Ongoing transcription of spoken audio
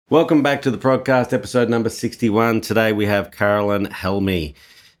Welcome back to the Prodcast, episode number 61. Today we have Carolyne Hemly.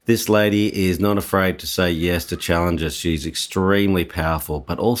 This lady is not afraid to say yes to challenges. She's extremely powerful,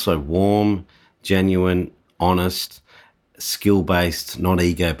 but also warm, genuine, honest, skill-based, not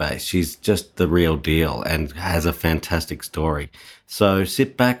ego-based. She's just the real deal and has a fantastic story. So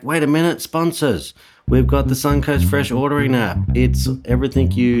sit back. Wait a minute, sponsors. We've got the Suncoast Fresh ordering app. It's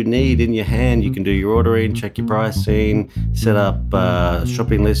everything you need in your hand. You can do your ordering, check your pricing, set up a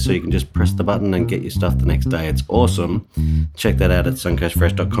shopping list so you can just press the button and get your stuff the next day. It's awesome. Check that out at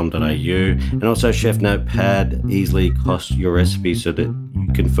suncoastfresh.com.au. And also Chef Notepad, easily cost your recipes so that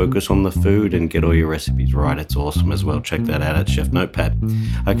you can focus on the food and get all your recipes right. It's awesome as well. Check that out at Chef Notepad.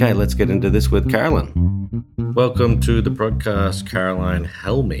 Okay, let's get into this with Carolyne. Welcome to the Prodcast, Carolyne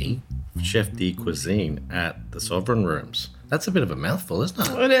Hemly, Chef de Cuisine at the Sovereign Rooms. That's a bit of a mouthful, isn't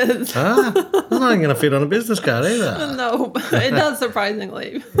it? It is. It's not going to fit on a business card either. No, it does,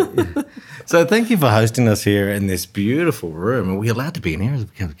 surprisingly. So thank you for hosting us here in this beautiful room. Are we allowed to be in here? Or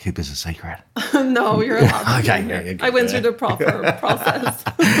do we keep this a secret? No, you're allowed to be Okay, here. yeah, I went through the proper process.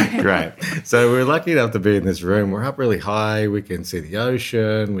 Great. So we're lucky enough to be in this room. We're up really high. We can see the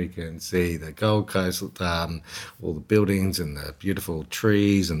ocean. We can see the Gold Coast, all the buildings and the beautiful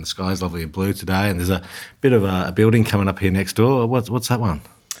trees, and the sky's lovely and blue today. And there's a bit of a building coming up here next door. What's that one?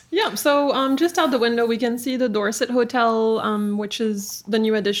 Yeah, so just out the window, we can see the Dorset Hotel, which is the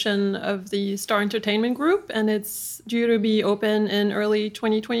new addition of the Star Entertainment Group, and it's due to be open in early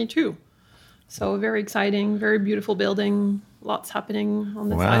 2022. So very exciting, very beautiful building, lots happening on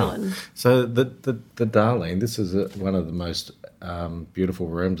this island. So the Darling, this is one of the most beautiful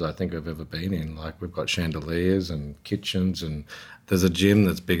rooms I think I've ever been in. Like, we've got chandeliers and kitchens, and there's a gym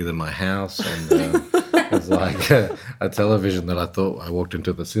that's bigger than my house, and it's like a television that I thought I walked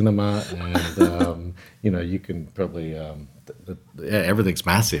into the cinema, and you can probably everything's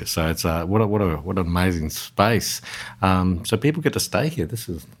massive. So it's what an amazing space. So people get to stay here. This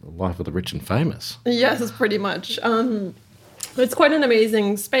is the life of the rich and famous. Yes, it's pretty much. It's quite an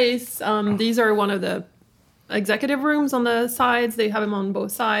amazing space. These are one of the executive rooms on the sides. They have them on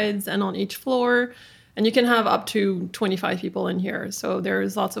both sides and on each floor. And you can have up to 25 people in here. So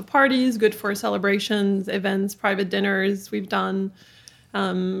there's lots of parties, good for celebrations, events, private dinners. We've done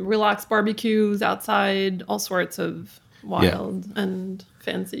relaxed barbecues outside, all sorts of wild and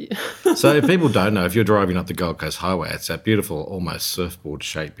fancy. So if people don't know, if you're driving up the Gold Coast Highway, it's that beautiful, almost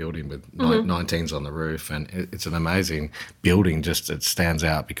surfboard-shaped building with 19s on the roof, and it's an amazing building. Just it stands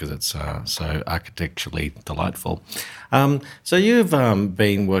out because it's so architecturally delightful. So you've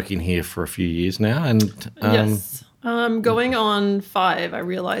been working here for a few years now, and yes. Going on 5, I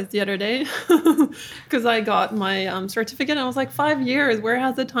realized the other day, because I got my certificate, and I was like, 5 years, where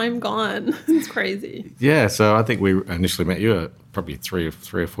has the time gone? It's crazy. Yeah, so I think we initially met you probably 3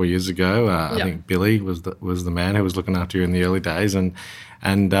 or 4 years ago. I think Billy was the man who was looking after you in the early days, and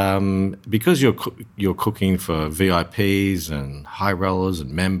because you're cooking for VIPs and high rollers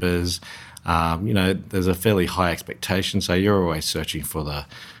and members, there's a fairly high expectation. So you're always searching for the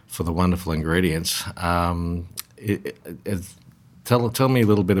wonderful ingredients. Tell me a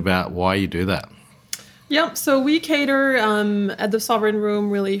little bit about why you do that. Yeah, so we cater at the Sovereign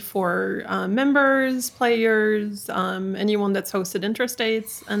Room really for members, players, anyone that's hosted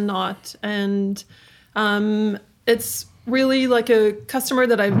interstates and not. And it's really like a customer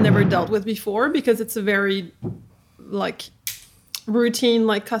that I've never dealt with before, because it's a very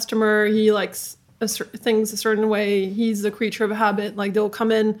routine customer. He likes things a certain way. He's a creature of habit. Like, they'll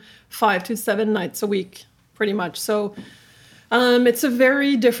come in 5 to 7 nights a week, pretty much. So it's a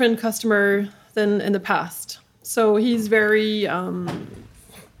very different customer than in the past. So he's very,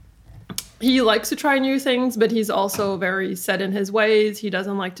 he likes to try new things, but he's also very set in his ways. He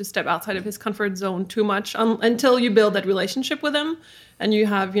doesn't like to step outside of his comfort zone too much until you build that relationship with him and you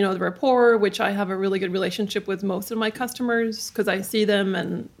have, the rapport, which I have a really good relationship with most of my customers because I see them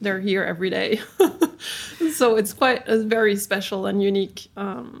and they're here every day. So it's quite a very special and unique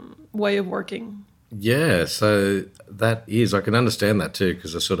way of working. Yeah, so that is, I can understand that too,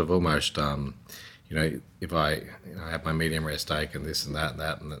 because I sort of almost, if I have my medium rare steak and this and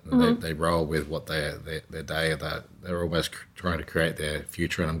that, and they roll with what their day, they're almost trying to create their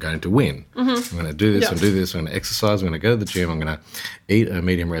future, and I'm going to win. I'm going to do this and do this, I'm going to exercise, I'm going to go to the gym, I'm going to eat a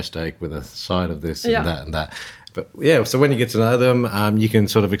medium rare steak with a side of this and that and that. But yeah, so when you get to know them, you can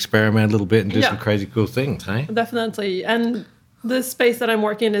sort of experiment a little bit and do some crazy cool things, hey? Definitely. And the space that I'm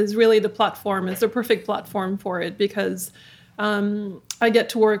working in is really the platform. It's the perfect platform for it because I get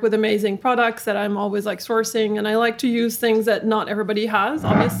to work with amazing products that I'm always sourcing, and I like to use things that not everybody has,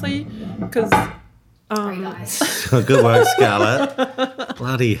 obviously, because Very nice. Good work, Scarlett.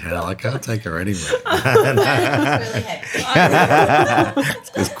 Bloody hell, I can't take her anywhere. It's really heavy.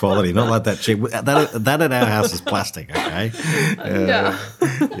 It's quality, not like that cheap. That at our house is plastic, okay? Yeah.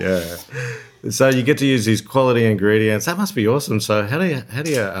 Yeah. So you get to use these quality ingredients. That must be awesome. So how do you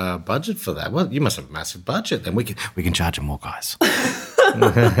budget for that? Well, you must have a massive budget. Then we can charge you more, guys.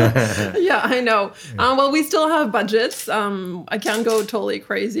 Yeah, I know. Well, we still have budgets. I can't go totally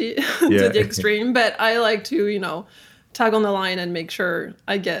crazy to the extreme, but I like to, tag on the line and make sure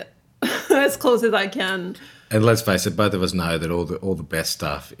I get as close as I can. And let's face it, both of us know that all the best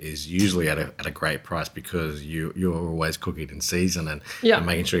stuff is usually at a great price because you're always cooking in season and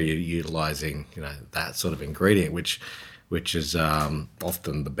making sure you're utilizing that sort of ingredient, which is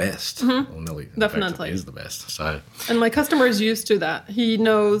often the best. Mm-hmm. Or nearly, Definitely is the best. So, and my customer is used to that. He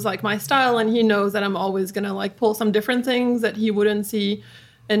knows like my style, and he knows that I'm always gonna like pull some different things that he wouldn't see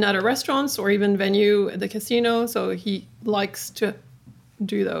in other restaurants or even venue at the casino. So he likes to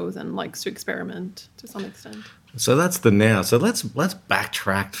do those and likes to experiment to some extent. So that's the now. So let's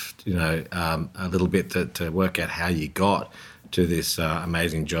backtrack, a little bit to work out how you got to this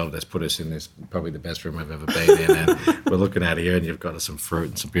amazing job that's put us in this probably the best room I've ever been in, and we're looking at here, and you've got some fruit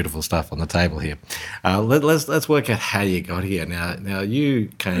and some beautiful stuff on the table here. Let's work out how you got here. Now you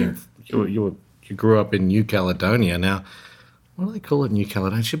came, you grew up in New Caledonia. Now, what do they call it, New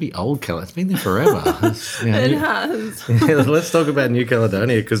Caledonia? It should be Old Caledonia. It's been there forever. It has. Let's talk about New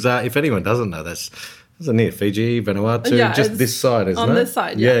Caledonia because if anyone doesn't know, that's near Fiji, Vanuatu, just this side, isn't it? On this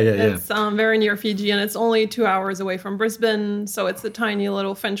side, yeah. It's very near Fiji, and it's only 2 hours away from Brisbane. So it's a tiny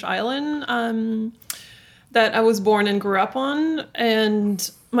little French island that I was born and grew up on. And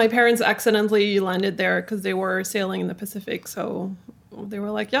my parents accidentally landed there because they were sailing in the Pacific. So they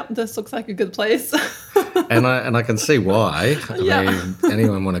were like, "Yep, this looks like a good place." and I can see why. I mean,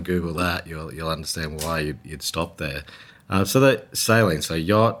 anyone want to Google that, you'll understand why you'd stop there. So that sailing, so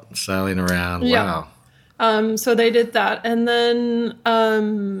yacht sailing around. Yeah. Wow. So they did that. And then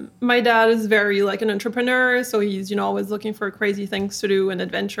my dad is very like an entrepreneur. So he's, always looking for crazy things to do and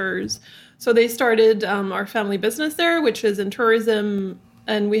adventures. So they started our family business there, which is in tourism.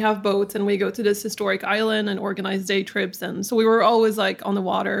 And we have boats and we go to this historic island and organize day trips. And so we were always like on the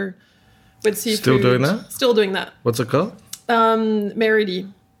water with seafood. Still doing that? Still doing that. What's it called?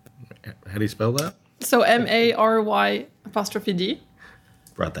 Maryd. How do you spell that? So MARY''D.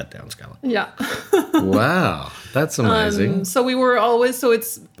 Write that down, Scarlett. Yeah. Wow, that's amazing. So we were always, so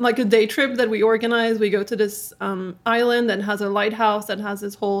it's like a day trip that we organize. We go to this island that has a lighthouse that has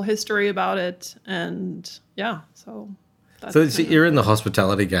this whole history about it. And so. You're in the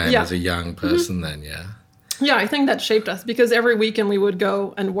hospitality game as a young person then, yeah? Yeah, I think that shaped us because every weekend we would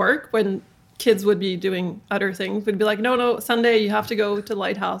go and work when kids would be doing other things. We'd be like, no, Sunday you have to go to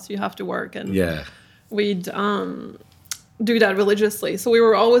Lighthouse, you have to work. And we'd do that religiously. So we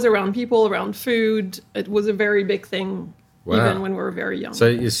were always around people, around food. It was a very big thing, even when we were very young. So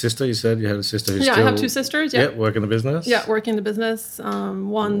your sister, you said you had a sister who's I have two sisters. Yeah, working the business. Yeah, working the business.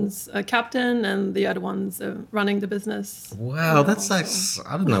 One's a captain, and the other one's running the business. Wow, that's like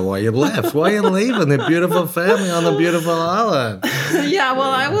I don't know why you left. Why are you leaving the beautiful family on the beautiful island? Yeah, well,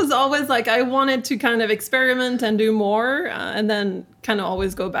 I was always like I wanted to kind of experiment and do more, and then kind of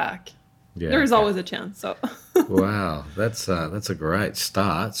always go back. Yeah, there's always a chance. So. Wow, that's a great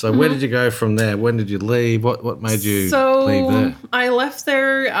start. So where did you go from there? When did you leave? What made you leave there? I left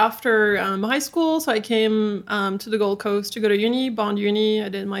there after high school. So I came to the Gold Coast to go to uni, Bond Uni. I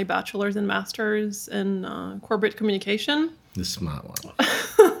did my bachelor's and master's in corporate communication. The smart one.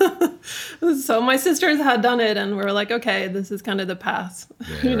 So my sisters had done it, and we were like, okay, this is kind of the path,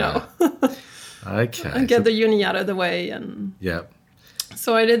 Okay. And get the uni out of the way, and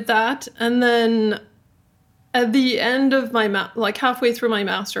So I did that, and then at the end of my halfway through my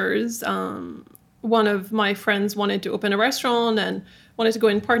master's, one of my friends wanted to open a restaurant and wanted to go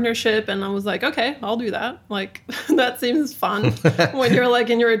in partnership, and I was like, okay, I'll do that. Like that seems fun when you're like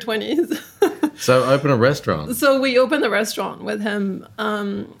in your 20s. So open a restaurant. So we opened a restaurant with him,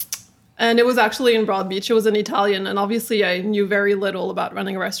 and it was actually in Broad Beach. It was an Italian, and obviously I knew very little about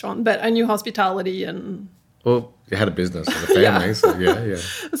running a restaurant, but I knew hospitality and. Well, you had a business with a family, so yeah.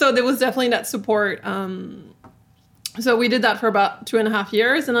 So there was definitely that support. So we did that for about 2.5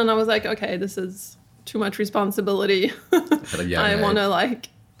 years, and then I was like, okay, this is too much responsibility. I want to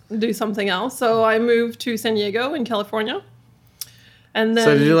do something else. So I moved to San Diego in California, And then,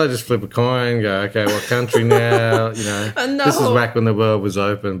 So did you like just flip a coin, go, okay, what country now? You know, No. This is back when the world was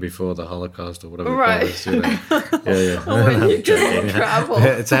open before the Holocaust or whatever Right. it was. You know? Yeah. when you I'm can joking. travel.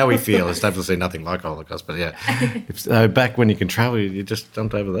 It's how we feel. It's definitely nothing like Holocaust, but yeah. Back when you can travel, you just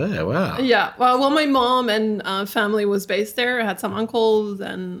jumped over there. Wow. Yeah, well, my mom and family was based there. I had some uncles,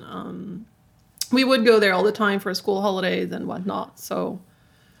 and we would go there all the time for school holidays and whatnot. So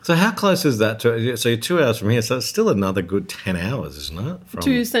how close is that to? So you're 2 hours from here, so it's still another good 10 hours, isn't it?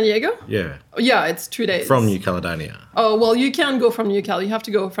 To San Diego? Yeah. Yeah, it's 2 days. From New Caledonia. Oh, well, you can go from New Cal. You have to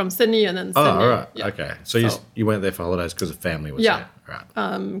go from Sydney and then Sydney. Oh, all right. Yeah. Okay. So you went there for holidays because the family was Yeah. there.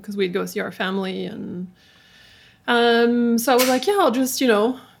 Right. Because we'd go see our family. And so I was like, yeah, I'll just,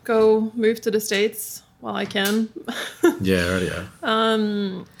 go move to the States while I can. Yeah, radio.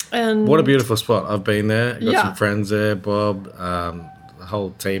 And What a beautiful spot. I've been there. Got Yeah. some friends there, Bob, the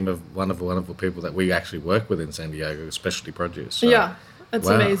whole team of wonderful, wonderful people that we actually work with in San Diego, specialty produce. So, Yeah, it's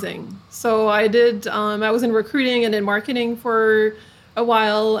wow. amazing. So I did, I was in recruiting and in marketing for a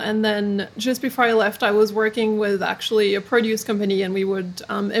while. And then just before I left, I was working with actually a produce company, and we would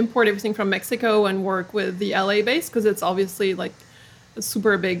import everything from Mexico and work with the LA base, because it's obviously like a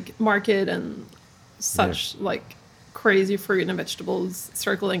super big market and such like crazy fruit and vegetables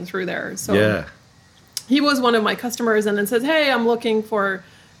circling through there. So Yeah. he was one of my customers, and then says, hey, I'm looking for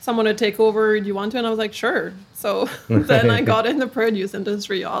someone to take over. Do you want to? And I was like, sure. So then I got in the produce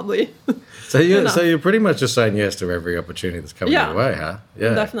industry, oddly. So you're pretty much just saying yes to every opportunity that's coming Yeah. your way, huh?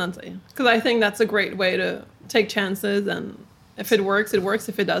 Yeah. Definitely. Because I think that's a great way to take chances, and if it works, it works.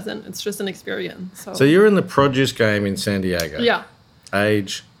 If it doesn't, it's just an experience. So you're in the produce game in San Diego. Yeah,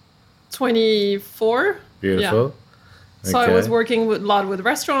 Age? 24. Beautiful. Yeah. So I Okay. was working a lot with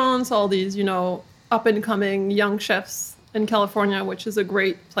restaurants, all these, up and coming young chefs in California, which is a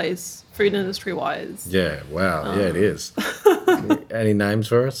great place food industry wise. Yeah, wow. Yeah, it is. Any names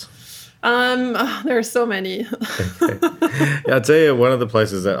for us? There are so many. Yeah, I'll tell you, one of the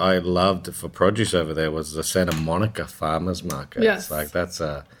places that I loved for produce over there was the Santa Monica Farmers Market. Yes. It's like that's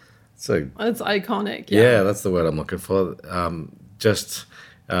a It's iconic. yeah, that's the word I'm looking for.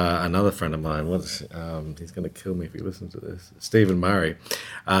 Another friend of mine, he's going to kill me if he listens to this, Stephen Murray,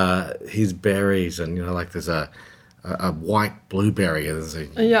 his berries, and like there's a white blueberry, there's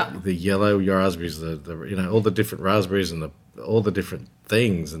the yellow raspberries, the all the different raspberries and all the different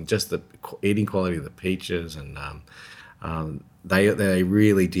things, and just the eating quality of the peaches, and they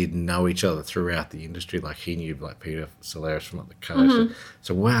really did know each other throughout the industry. Like he knew like Peter Solaris from up the coast. Mm-hmm.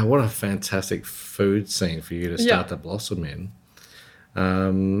 So wow, what a fantastic food scene for you to start to blossom in.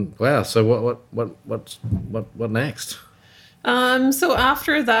 Wow. So what next? So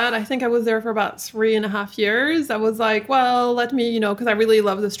after that, I think I was there for about 3.5 years. I was like, well, let me, because I really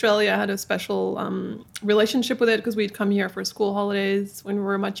loved Australia. I had a special relationship with it because we'd come here for school holidays when we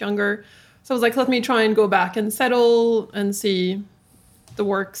were much younger. So I was like, let me try and go back and settle and see the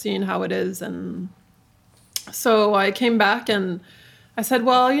work scene, how it is. And so I came back and I said,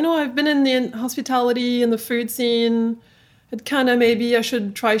 well, I've been in the hospitality and the food scene. It kind of maybe I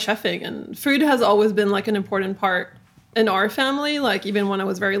should try chefing. And food has always been like an important part in our family. Like even when I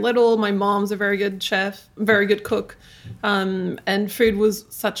was very little, my mom's a very good chef, very good cook. And food was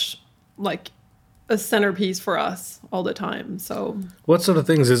such like a centerpiece for us all the time. So what sort of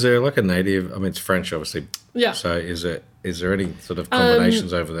things is there? Like a native, I mean, it's French, obviously. Yeah. So is there any sort of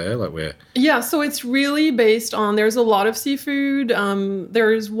combinations over there? Like where? Yeah. So it's really based on, there's a lot of seafood.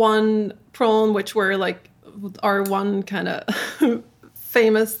 There's one prawn, which we're like, our one kind of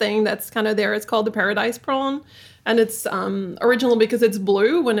famous thing that's kind of there. It's called the paradise prawn. And it's original because it's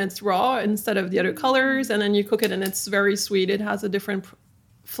blue when it's raw instead of the other colors. And then you cook it and it's very sweet. It has a different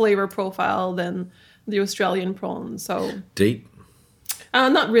flavor profile than the Australian prawn. So Deep?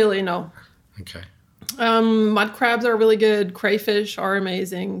 Not really, no. Okay. Mud crabs are really good. Crayfish are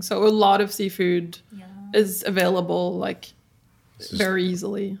amazing. So a lot of seafood is available like very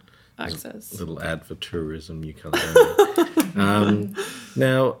easily access. A little ad for tourism, New Caledonia.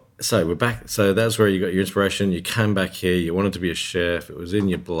 Now, so we're back. So that's where you got your inspiration. You came back here. You wanted to be a chef. It was in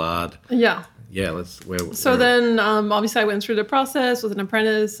your blood. Yeah. Yeah. Then obviously I went through the process, was an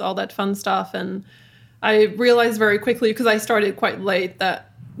apprentice, all that fun stuff. And I realized very quickly, because I started quite late,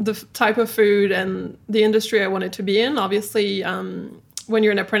 that the type of food and the industry I wanted to be in, obviously, when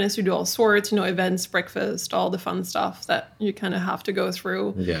you're an apprentice, you do all sorts, events, breakfast, all the fun stuff that you kind of have to go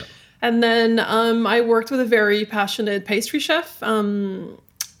through. Yeah. And then I worked with a very passionate pastry chef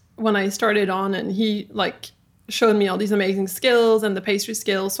when I started on, and he showed me all these amazing skills and the pastry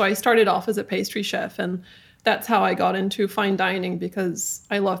skills. So I started off as a pastry chef, and that's how I got into fine dining, because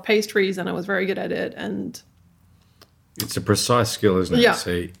I love pastries and I was very good at it. And It's a precise skill, isn't it? Yeah.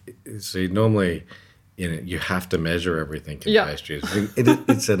 See, normally, you have to measure everything in Yeah. pastries.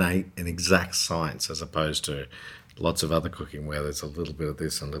 It's an exact science as opposed to lots of other cooking where there's a little bit of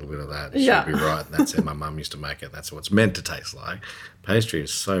this and a little bit of that. It Yeah. should be right. And that's how my mum used to make it. That's what it's meant to taste like. Pastry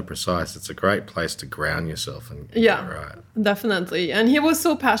is so precise. It's a great place to ground yourself and get it right. Definitely. And he was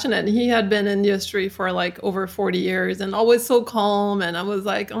so passionate. He had been in the industry for like over 40 years and always so calm. And I was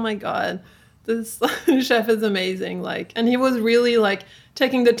like, oh my God, this chef is amazing. Like, and he was really like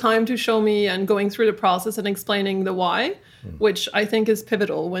taking the time to show me and going through the process and explaining the why, which I think is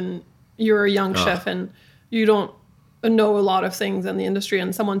pivotal when you're a young chef and you don't know a lot of things in the industry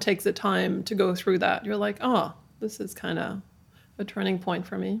and someone takes the time to go through that. You're like, oh, this is kind of a turning point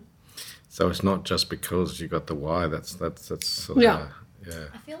for me. So it's not just because you got the why. That's sort of Yeah.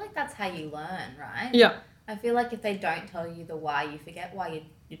 I feel like that's how you learn, right? Yeah. I feel like if they don't tell you the why, you forget why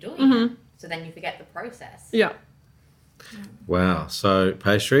you're doing it. So then you forget the process. Yeah. Wow. So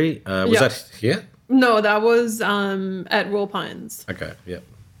pastry, was Yeah. that here? No, that was at Royal Pines. Okay. Yep.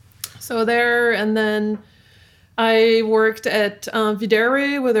 So there, and then I worked at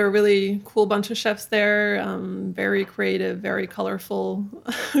Videre with a really cool bunch of chefs there. Very creative, very colorful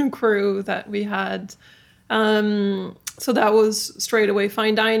crew that we had. So that was straight away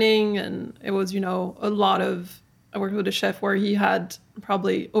fine dining, and it was, a lot of. I worked with a chef where he had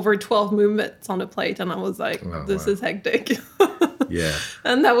probably over 12 movements on a plate, and I was like, this is hectic. Yeah.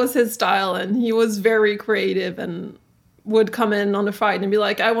 And that was his style, and he was very creative and would come in on a Friday and be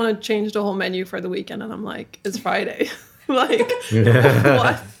like, I want to change the whole menu for the weekend. And I'm like, it's Friday. Like,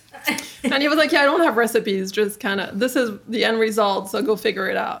 what? And he was like, yeah, I don't have recipes, just kind of, this is the end result, so go figure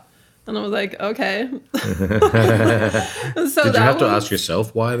it out. And I was like, okay. So Did you have to ask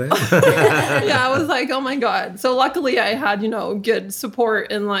yourself why then? Yeah, I was like, oh my God. So luckily I had, good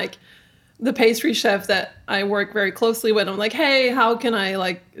support in like the pastry chef that I work very closely with. I'm like, hey, how can I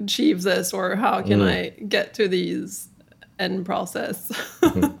like achieve this? Or how can I get to these end process?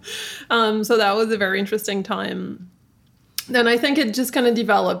 So that was a very interesting time. Then I think it just kind of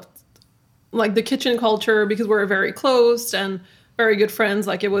developed like the kitchen culture because we're very close and very good friends.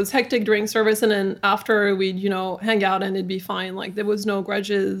 Like it was hectic during service, and then after we'd, hang out and it'd be fine. Like there was no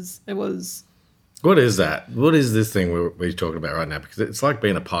grudges. It was. What is that? What is this thing we're talking about right now? Because it's like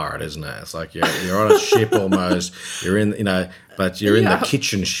being a pirate, isn't it? It's like you're on a ship almost. You're in, but you're in the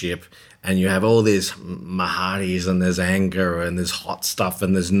kitchen ship, and you have all these mahatis, and there's anger, and there's hot stuff,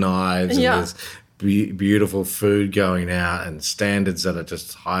 and there's knives, and there's beautiful food going out, and standards that are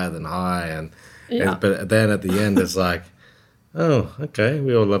just higher than high, and but then at the end, it's like, oh, okay,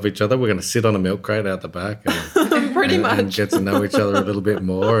 we all love each other. We're going to sit on a milk crate out the back and, Pretty much. and get to know each other a little bit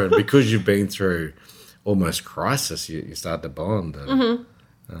more. And because you've been through almost crisis, you start to bond. And,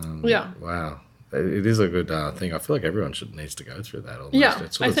 wow. It is a good thing. I feel like everyone needs to go through that almost. Yeah,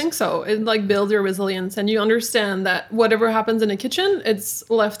 I think so. It like builds your resilience, and you understand that whatever happens in the kitchen, it's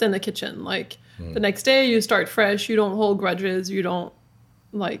left in the kitchen. Like the next day you start fresh. You don't hold grudges. You don't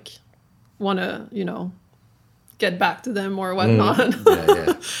like want to, get back to them or whatnot.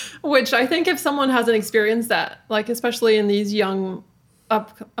 Which I think if someone hasn't experienced that, like especially in these young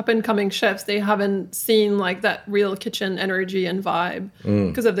up and coming chefs, they haven't seen like that real kitchen energy and vibe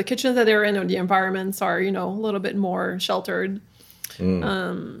because of the kitchens that they're in, or the environments are, a little bit more sheltered.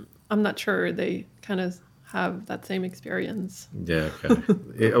 I'm not sure they kind of have that same experience. Yeah,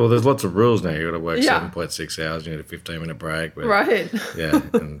 okay. Well, there's lots of rules now. You got to work 7.6 hours. You need a 15-minute break. Right. Yeah,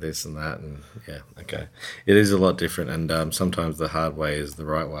 and this and that, and okay. It is a lot different, and sometimes the hard way is the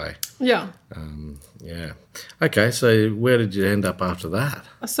right way. Yeah. Okay, so where did you end up after that?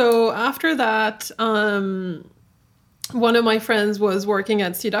 So after that, one of my friends was working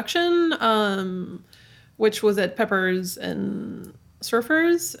at Seduction, which was at Peppers and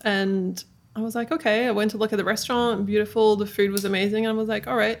Surfers, and I was like, okay. I went to look at the restaurant, beautiful. The food was amazing. And I was like,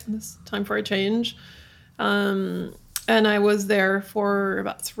 all right, it's time for a change. And I was there for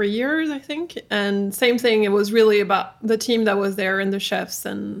about 3 years, I think. And same thing, it was really about the team that was there and the chefs,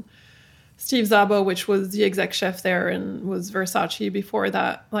 and Steve Szabo, which was the exec chef there and was Versace before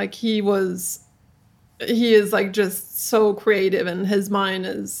that. Like he is like just so creative, and his mind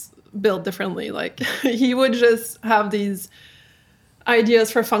is built differently. Like he would just have these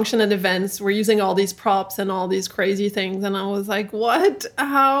ideas for function and events. We're using all these props and all these crazy things, and I was like, what?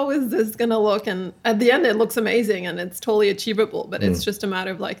 How is this gonna look? And at the end it looks amazing and it's totally achievable, but it's just a matter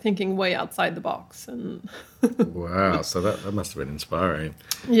of like thinking way outside the box. And wow, so that must have been inspiring.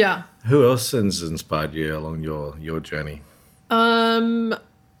 Yeah. Who else has inspired you along your journey?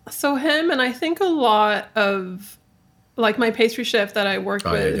 So him, and I think a lot of like my pastry chef that I worked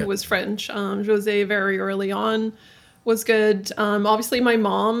with who was French, Jose, very early on. was good. Obviously my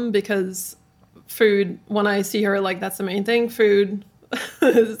mom, because food, when I see her, like that's the main thing. Food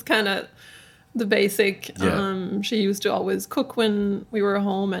is kind of the basic. Yeah. She used to always cook when we were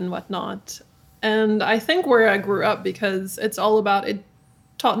home and whatnot. And I think where I grew up, because it's all about, it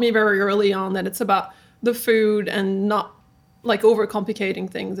taught me very early on that it's about the food and not like overcomplicating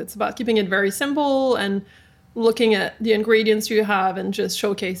things. It's about keeping it very simple and looking at the ingredients you have and just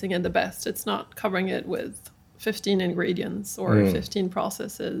showcasing it the best. It's not covering it with 15 ingredients or 15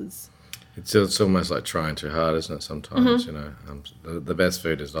 processes. It's almost like trying too hard, isn't it? Sometimes, you know, the best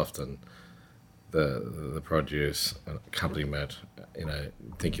food is often the produce, accompaniment, you know,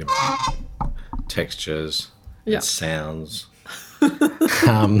 thinking about textures, and sounds.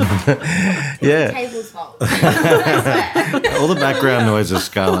 Yeah. Table's fault. All the background noise of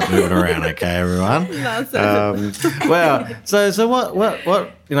Scarlett moving around. Okay, everyone. That's it. Well, so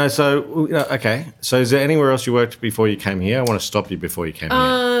what you know? So okay. So is there anywhere else you worked before you came here? I want to stop you before you came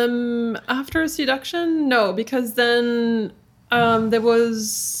here. After Seduction, no, because then there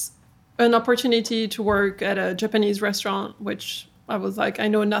was an opportunity to work at a Japanese restaurant, which I was like, I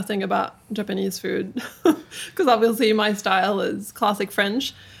know nothing about Japanese food because obviously my style is classic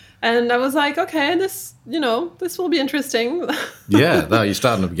French. And I was like, okay, this will be interesting. Yeah, no, you're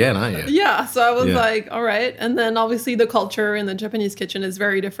starting again, aren't you? Yeah, so I was like, all right. And then obviously the culture in the Japanese kitchen is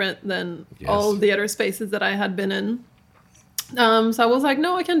very different than all the other spaces that I had been in. So I was like,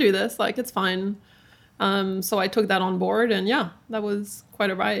 no, I can do this. Like, it's fine. So I took that on board, and yeah, that was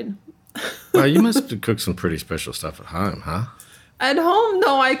quite a ride. Well, you must have cooked some pretty special stuff at home, huh? At home,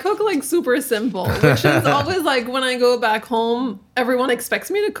 no, I cook like super simple, which is always like when I go back home, everyone expects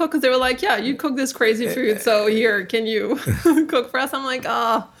me to cook because they were like, yeah, you cook this crazy food, so here, can you cook for us? I'm like,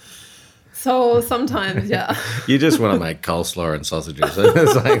 So sometimes, yeah. You just want to make coleslaw and sausages.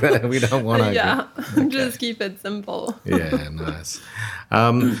 It's like that. We don't want to. Yeah, just keep it simple. Yeah, nice.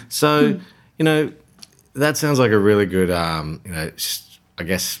 So, you know, that sounds like a really good, I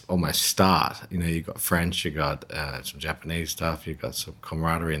guess almost start. You know, you've got French, you've got some Japanese stuff, you've got some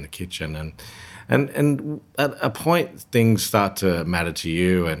camaraderie in the kitchen, and at a point things start to matter to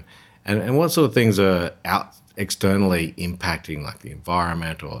you, and what sort of things are out externally impacting, like the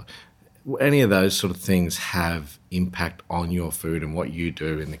environment or any of those sort of things have impact on your food and what you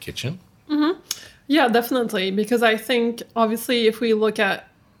do in the kitchen? Mm-hmm. Yeah, definitely, because I think obviously if we look at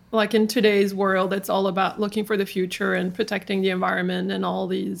like in today's world, it's all about looking for the future and protecting the environment and all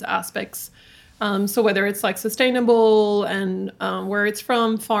these aspects. So whether it's like sustainable and where it's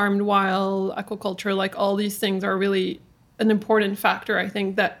from, farmed, wild, aquaculture, like all these things are really an important factor, I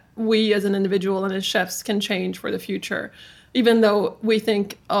think, that we as an individual and as chefs can change for the future. Even though we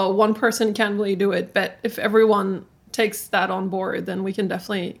think, one person can't really do it, but if everyone takes that on board, then we can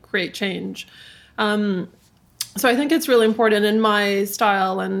definitely create change. So I think it's really important in my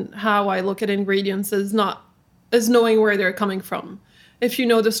style and how I look at ingredients is knowing where they're coming from. If you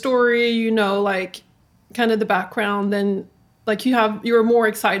know the story, you know, like kind of the background, then like you're more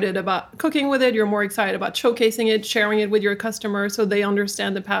excited about cooking with it. You're more excited about showcasing it, sharing it with your customer so they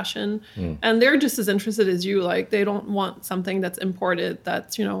understand the passion. And they're just as interested as you. Like they don't want something that's imported,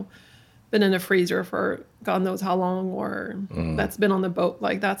 that's, you know, been in a freezer for God knows how long, or that's been on the boat.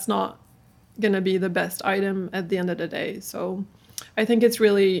 Like that's not going to be the best item at the end of the day. So I think it's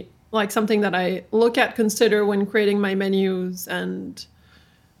really like something that I look at, consider when creating my menus, and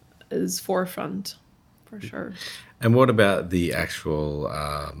is forefront for sure. And what about the actual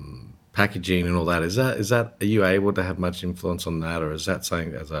packaging and all that? Is that are you able to have much influence on that, or is that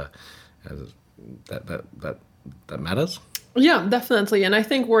something that matters? Yeah, definitely. And I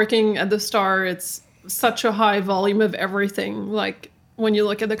think working at the Star, it's such a high volume of everything. Like when you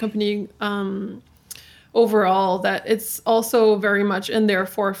look at the company overall, that it's also very much in their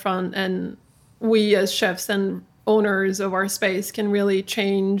forefront, and we as chefs and owners of our space can really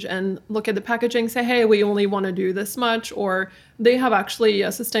change and look at the packaging, say, hey, we only want to do this much, or they have actually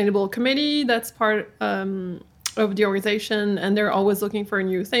a sustainable committee that's part of the organization, and they're always looking for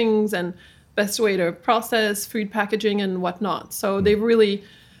new things and best way to process food packaging and whatnot. So they've really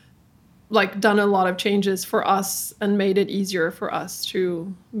like done a lot of changes for us and made it easier for us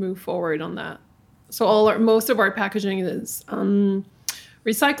to move forward on that. So most of our packaging is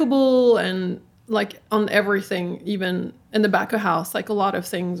recyclable, and like on everything, even in the back of house, like a lot of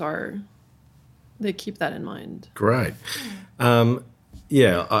things they keep that in mind. Great.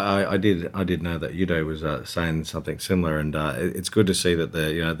 Yeah, I did know that Udo was saying something similar, and it's good to see that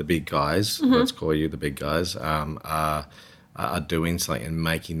the big guys, let's call you the big guys, are doing something and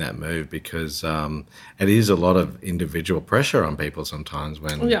making that move, because it is a lot of individual pressure on people sometimes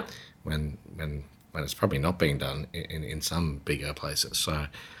when when it's probably not being done in some bigger places. So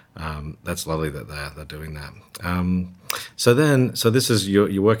that's lovely that they're doing that. So this is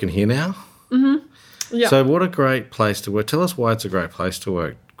you're working here now. Mm-hmm. Yeah. So what a great place to work. Tell us why it's a great place to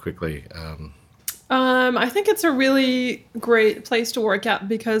work quickly. I think it's a really great place to work at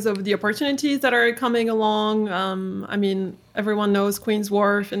because of the opportunities that are coming along. I mean, everyone knows Queen's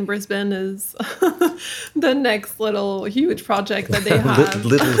Wharf in Brisbane is the next little huge project that they have.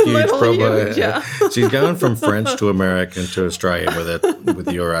 little huge problem. Yeah. She's going from French to American to Australian with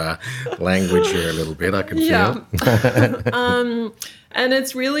your language here a little bit. I can feel. And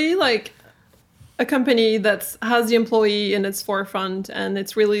it's really like a company that has the employee in its forefront, and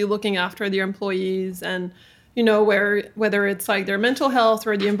it's really looking after their employees and, you know, whether it's like their mental health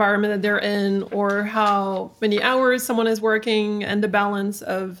or the environment that they're in or how many hours someone is working and the balance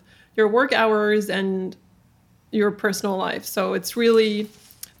of your work hours and your personal life. So it's really,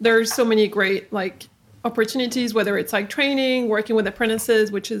 there's so many great like opportunities, whether it's like training, working with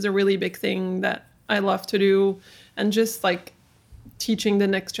apprentices, which is a really big thing that I love to do, and just like teaching the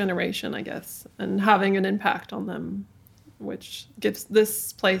next generation, I guess, and having an impact on them, which gives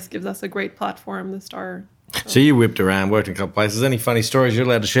us a great platform to start. So you whipped around, worked in a couple places. Any funny stories you're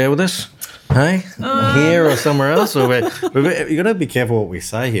allowed to share with us? Hey, here or somewhere else? Or you got to be careful what we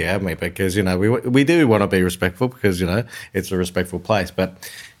say here, haven't we? Because, you know, we do want to be respectful because, you know, it's a respectful place. But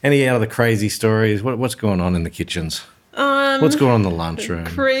any other crazy stories? What's going on in the kitchens? What's going on in the lunchroom?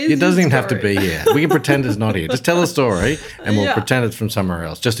 Crazy It doesn't even have to story. be here. We can pretend it's not here. Just tell a story and we'll pretend it's from somewhere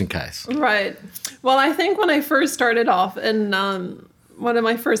else, just in case. Right. Well, I think when I first started off in one of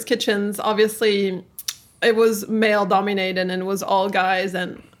my first kitchens, obviously it was male dominated and it was all guys,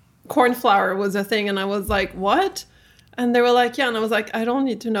 and corn flour was a thing. And I was like, what? And they were like, yeah. And I was like, I don't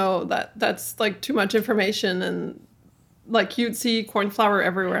need to know that. That's like too much information. And like you'd see corn flour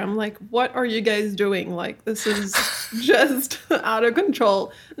everywhere. I'm like, what are you guys doing? Like, this is just out of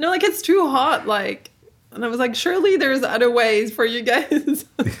control. And they're like, it's too hot. Like, and I was like, surely there's other ways for you guys.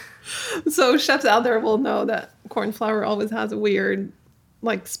 So chefs out there will know that corn flour always has a weird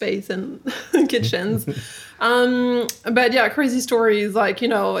like space in kitchens. But yeah, crazy stories. Like, you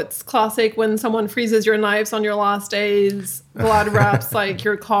know, it's classic when someone freezes your knives on your last days, blood wraps like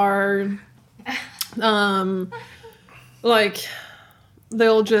your car. Like,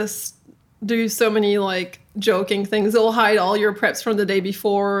 they'll just do so many, like, joking things. They'll hide all your preps from the day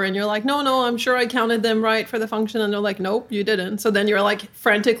before, and you're like, no, I'm sure I counted them right for the function. And they're like, nope, you didn't. So then you're, like,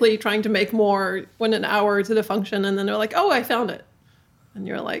 frantically trying to make more when an hour to the function, and then they're like, oh, I found it. And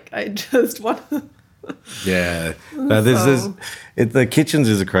you're like, I just want to... Yeah, no, the kitchens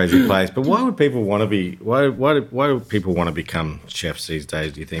is a crazy place. But why would people want to be? Why do people want to become chefs these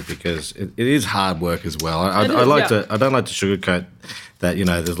days? Do you think because it is hard work as well? I don't like to sugarcoat that. You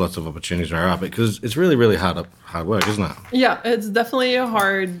know, there's lots of opportunities around it because it's really really hard work, isn't it? Yeah, it's definitely a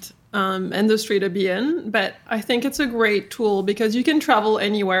hard industry to be in, but I think it's a great tool because you can travel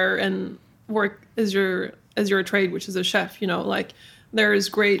anywhere and work as your trade, which is a chef. You know, like. There's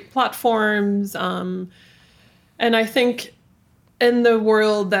great platforms. And I think in the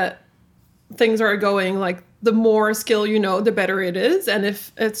world that things are going, like the more skill you know, the better it is. And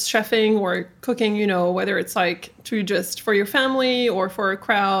if it's chefing or cooking, you know, whether it's like to just for your family or for a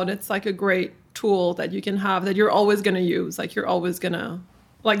crowd, it's like a great tool that you can have that you're always going to use. Like you're always going to,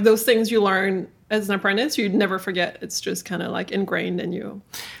 like those things you learn as an apprentice, you'd never forget. It's just kind of like ingrained in you.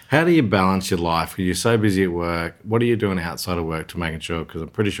 How do you balance your life? You're so busy at work. What are you doing outside of work to making sure? Because I'm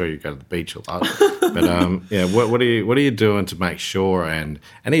pretty sure you go to the beach a lot. But yeah, what are you doing to make sure, and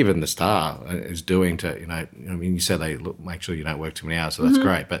even the staff is doing to, you know, I mean, you said they make sure you don't work too many hours, so that's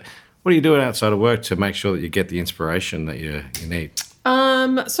great. But what are you doing outside of work to make sure that you get the inspiration that you need?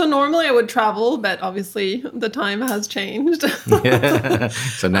 So normally I would travel, but obviously the time has changed. Yeah.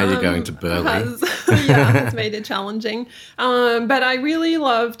 So now you're going to Burley. Has made it challenging. But I really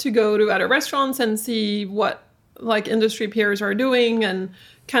love to go to other restaurants and see what like industry peers are doing and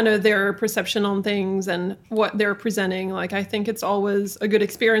kind of their perception on things and what they're presenting. Like, I think it's always a good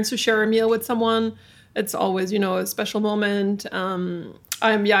experience to share a meal with someone. It's always, you know, a special moment.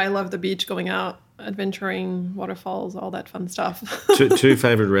 I love the beach, going out, adventuring, waterfalls, all that fun stuff. Two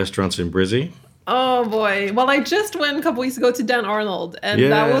favorite restaurants in Brizzy? Oh boy. Well, I just went a couple weeks ago to Dan Arnold, and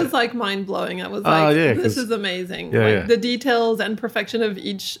that was like mind blowing. I was like, this is amazing. The details and perfection of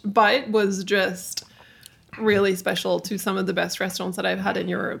each bite was just really special to some of the best restaurants that I've had in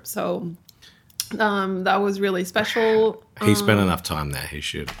Europe. So that was really special. He spent enough time there. He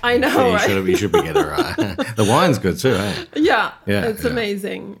should. I know, right? He should be getting it right. The wine's good too, eh? Yeah, it's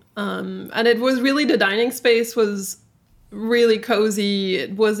amazing. And it was really, the dining space was really cozy.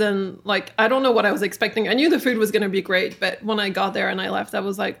 It wasn't like, I don't know what I was expecting. I knew the food was going to be great, but when I got there and I left, I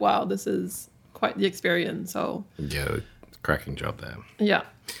was like, wow, this is quite the experience. So Yeah, cracking job there. yeah.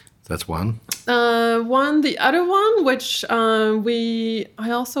 That's one. The other one, which I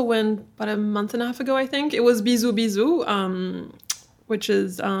also went about a month and a half ago, I think. It was Bisou Bisou, which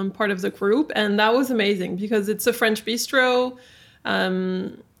is part of the group. And that was amazing because it's a French bistro.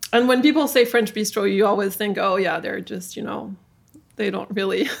 And when people say French bistro, you always think, oh, yeah, they're just, they don't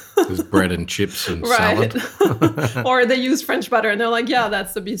really. There's bread and chips and salad. Or they use French butter and they're like, yeah,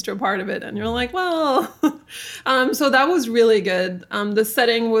 that's the bistro part of it. And you're like, well. So that was really good. The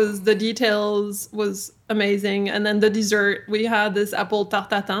setting the details was amazing. And then the dessert, we had this apple tarte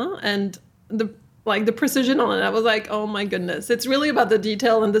tatin and the precision on it. I was like, oh my goodness. It's really about the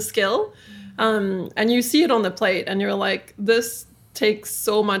detail and the skill. And you see it on the plate and you're like, this takes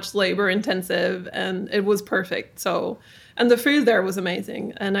so much labor intensive, and it was perfect. So, and the food there was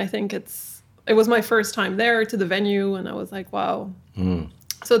amazing. And I think it was my first time there to the venue, and I was like, wow.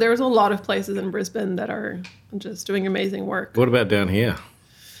 So there's a lot of places in Brisbane that are just doing amazing work. What about down here?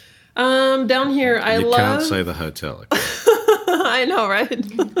 Down here, You can't say the hotel. I know, right?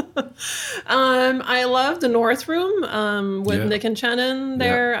 I love the North Room with Nick and Shannon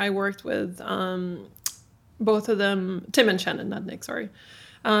there. I worked with both of them, Tim and Shannon, not Nick, sorry.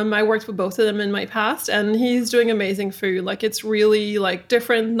 I worked with both of them in my past, and he's doing amazing food. Like, it's really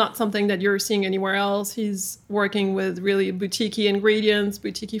different, not something that you're seeing anywhere else. He's working with really boutique-y ingredients,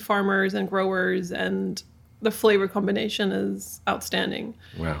 boutique-y farmers and growers, and the flavor combination is outstanding.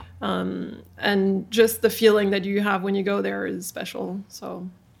 Wow. And just the feeling that you have when you go there is special. So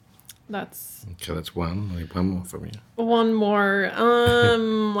that's... Okay, that's one. I need one more from you. One more.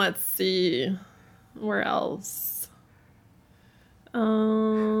 Let's see. Where else? Okay,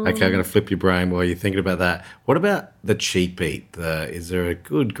 I'm going to flip your brain while you're thinking about that. What about the cheap eat? Is there a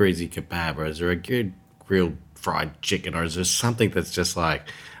good greasy kebab, or is there a good grilled fried chicken, or is there something that's just like,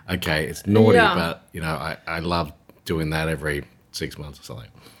 okay, it's naughty, but I love doing that every 6 months or something?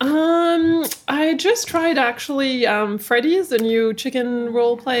 I just tried actually Freddy's, the new chicken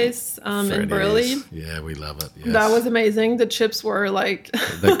roll place in Burleigh. Yeah, we love it. Yes. That was amazing. The chips were like...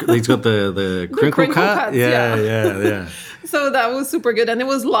 He's got the crinkle cut? Cuts, yeah. So that was super good. And it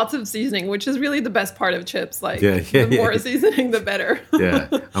was lots of seasoning, which is really the best part of chips. The more seasoning, the better. Yeah.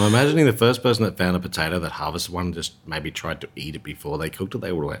 I'm imagining the first person that found a potato that harvested one just maybe tried to eat it before they cooked it.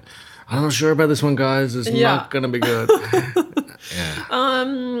 They would have went, I'm not sure about this one, guys. It's not going to be good.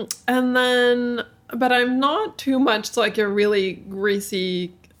 Yeah. And then, but I'm not too much like a really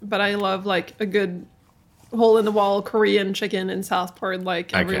greasy, but I love like a good hole-in-the-wall Korean chicken in Southport,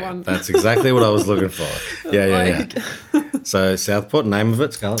 everyone. That's exactly what I was looking for. Yeah. So Southport, name of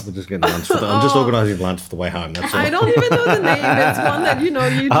it, Scarlett, we're just getting lunch. I'm just organising lunch for the way home. That's all. I don't even know the name. It's one that, you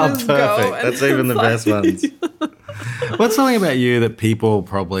just go. Perfect. That's even the best ones. What's something about you that people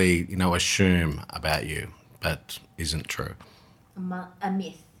probably, assume about you, but isn't true? A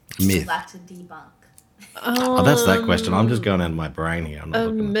myth. Myth. Like to debunk. Oh, that's that question. I'm just going out of my brain here. I'm not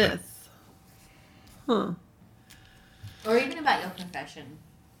looking at that. Myth. Huh. Or even about your profession.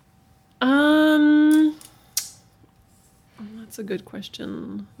 That's a good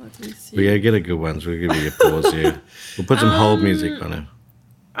question. Let me see. We gotta get a good one, so we'll give you a pause here. We'll put some hold music on it.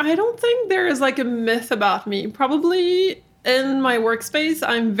 I don't think there is a myth about me. Probably in my workspace,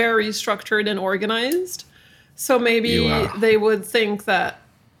 I'm very structured and organized. So maybe they would think that,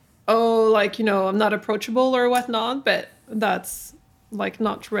 I'm not approachable or whatnot, but that's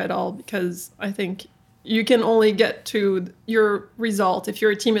not true at all, because I think you can only get to your result if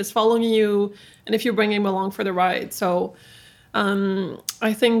your team is following you and if you're bringing them along for the ride. So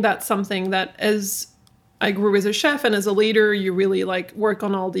I think that's something that, as I grew as a chef and as a leader, you really work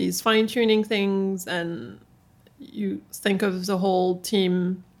on all these fine-tuning things, and you think of the whole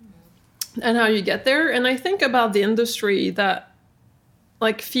team and how you get there. And I think about the industry that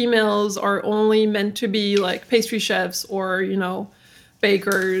females are only meant to be pastry chefs or,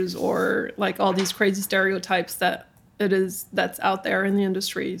 bakers, or all these crazy stereotypes that's out there in the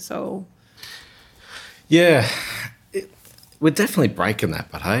industry. So yeah, we're definitely breaking that,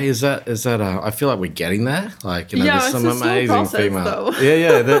 but hey, is that I feel like we're getting there. There's some amazing female.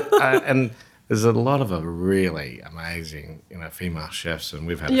 And there's a lot of really amazing, female chefs, and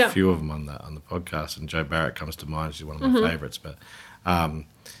we've had a few of them on the podcast. And Jo Barrett comes to mind; she's one of my favorites. But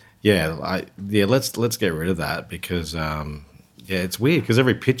let's get rid of that, because it's weird, because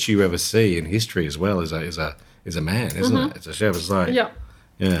every pitch you ever see in history as well is a man, isn't it? It's a chef. It's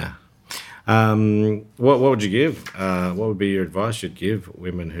what would you give? What would be your advice you'd give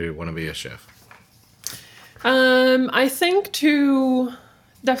women who want to be a chef? I think to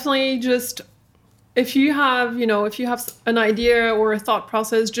definitely just if you have an idea or a thought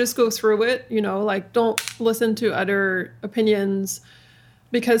process, just go through it, like don't listen to other opinions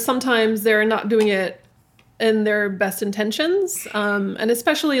because sometimes they're not doing it in their best intentions. And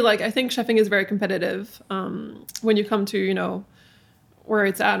especially like I think chefing is very competitive when you come to, where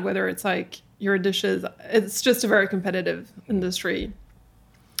it's at, whether it's like your dishes, it's just a very competitive industry.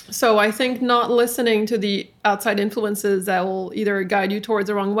 So I think not listening to the outside influences that will either guide you towards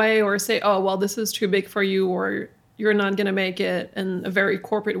the wrong way or say, oh, well, this is too big for you or you're not going to make it in a very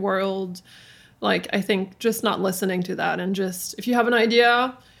corporate world. Like, I think just not listening to that and just, if you have an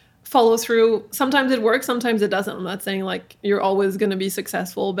idea, follow through. Sometimes it works, sometimes it doesn't. I'm not saying like you're always going to be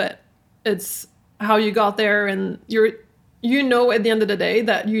successful, but it's how you got there and at the end of the day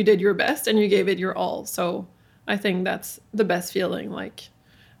that you did your best and you gave it your all. So I think that's the best feeling, like,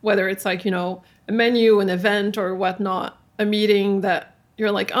 whether it's like, a menu, an event or whatnot, a meeting that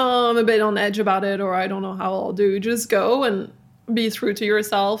you're like, oh, I'm a bit on edge about it or I don't know how I'll do. Just go and be true to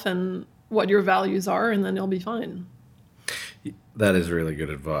yourself and what your values are and then you'll be fine. That is really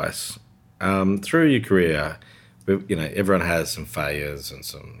good advice. Through your career, everyone has some failures and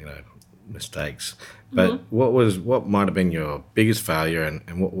some, mistakes. But what might have been your biggest failure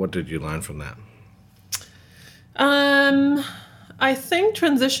and what did you learn from that? I think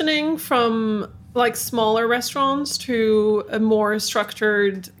transitioning from like smaller restaurants to a more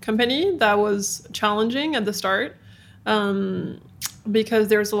structured company, that was challenging at the start because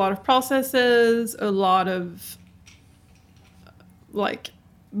there's a lot of processes, a lot of like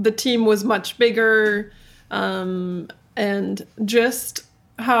the team was much bigger and just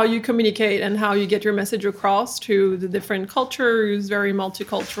how you communicate and how you get your message across to the different cultures, very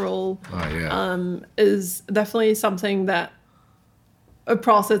multicultural, is definitely something that a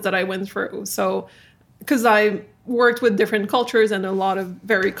process that I went through. So, because I worked with different cultures and a lot of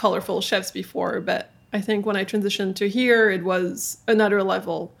very colorful chefs before, but I think when I transitioned to here, it was another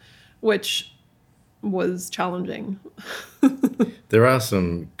level, which was challenging. There are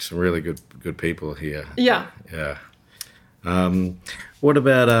some really good people here. Yeah. Yeah. What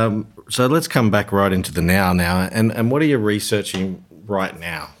about, so let's come back right into the now, and what are you researching right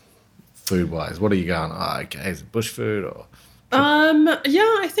now, food-wise? What are you going, okay, is it bush food or?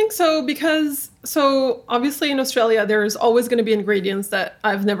 Yeah, I think so so obviously in Australia, there's always going to be ingredients that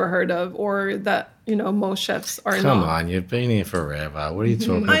I've never heard of or that, most chefs are not. Come on, you've been here forever. What are you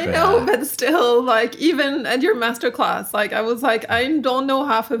talking about? I know, but still, like, even at your masterclass, like, I was like, I don't know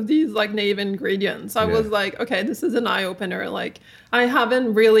half of these, like, native ingredients. I was like, okay, this is an eye-opener. Like, I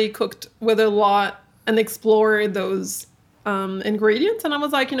haven't really cooked with a lot and explored those ingredients. And I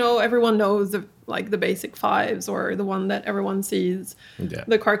was like, everyone knows the basic fives or the one that everyone sees,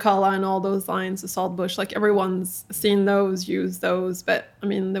 the carcala and all those lines, the saltbush, like everyone's seen those, used those. But I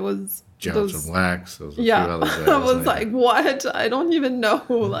mean, there was Johnson wax. There was a few others there, I was like, what? I don't even know.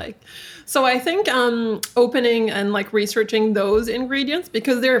 So I think opening and like researching those ingredients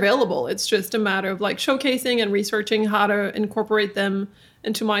because they're available. It's just a matter of like showcasing and researching how to incorporate them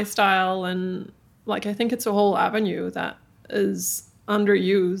into my style. And like, I think it's a whole avenue that is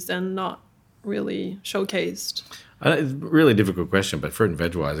underused and not really showcased. It's a really difficult question, but fruit and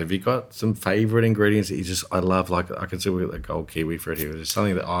veg-wise, have you got some favourite ingredients that I love? Like I can see with the gold kiwi fruit here. It's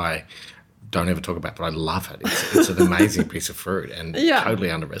something that I don't ever talk about, but I love it. It's an amazing piece of fruit and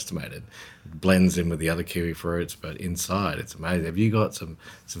totally underestimated. It blends in with the other kiwi fruits, but inside it's amazing. Have you got some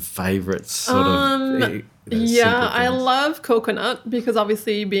favourites sort of? Yeah, I love coconut because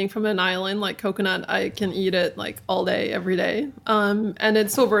obviously being from an island, like coconut, I can eat it like all day, every day. And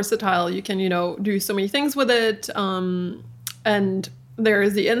it's so versatile. You can, do so many things with it. And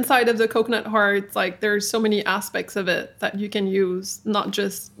there's the inside of the coconut hearts. Like there's so many aspects of it that you can use, not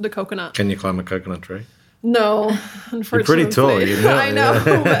just the coconut. Can you climb a coconut tree? No, unfortunately. You're pretty tall, I know.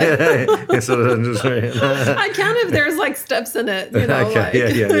 But I can if there's like steps in it,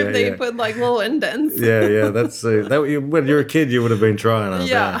 if they put like little indents. That's when you're a kid, you would have been trying.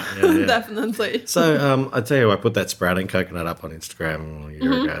 Definitely. So I tell you, I put that sprouting coconut up on Instagram a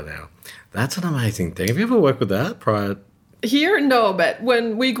year ago now. That's an amazing thing. Have you ever worked with that prior? Here, no, but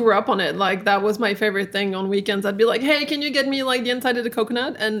when we grew up on it, like that was my favorite thing on weekends. I'd be like, hey, can you get me like the inside of the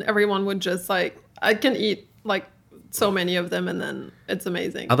coconut? And everyone would just like, I can eat like so many of them and then it's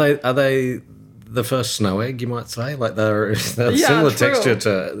amazing. Are they the first snow egg, you might say? Like they're similar texture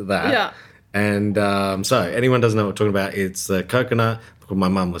to that. Yeah. And so anyone doesn't know what we're talking about, it's the coconut. My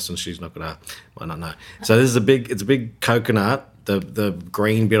mum listens, she's not might not know. So this is a big coconut the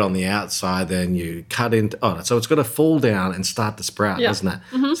green bit on the outside, then you cut into... Oh, so it's got to fall down and start to sprout, doesn't it?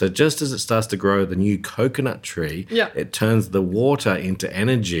 Mm-hmm. So just as it starts to grow the new coconut tree, it turns the water into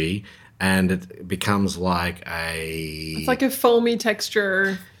energy and it becomes like a... It's like a foamy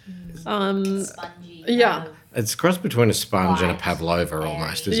texture. Spongy. Yeah. It's a cross between a sponge and a White, pavlova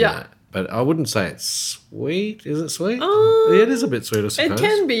almost, isn't Yeah. it? But I wouldn't say it's sweet. Is it sweet? Yeah, it is a bit sweet, I It suppose.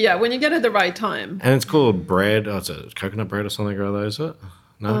 can be, when you get it the right time. And it's called bread. Oh, it's a coconut bread or something or other, is it?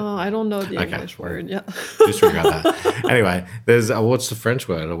 No? I don't know the English word. Yeah. Disregard that. Anyway, there's what's the French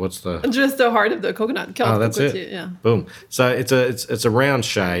word or what's the... Just the heart of the coconut. Oh, that's it. Yeah. Boom. So it's a round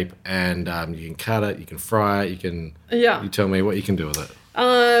shape, and you can cut it, you can fry it, you can... Yeah. You tell me what you can do with it.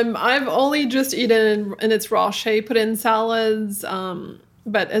 I've only just eaten in its raw shape, put in salads.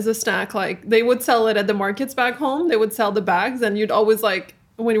 But as a snack, like they would sell it at the markets back home. They would sell the bags, and you'd always like,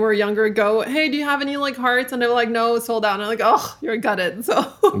 when you were younger, go, hey, do you have any like hearts? And they were like, no, it's sold out. And I'm like, oh, you're gutted.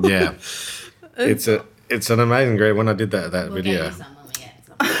 So Yeah. It's an amazing great when I did that We'll video. get you some when we get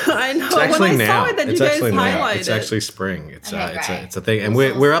some. I know. It's actually when I now. saw it that It's you guys actually now. highlighted. It's actually spring. It's Okay, great. it's a thing, and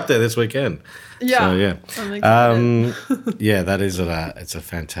we're up there this weekend. Yeah. So, yeah. I'm excited. Yeah, that is it's a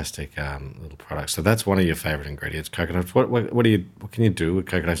fantastic little product. So that's one of your favorite ingredients, coconuts. What can you do with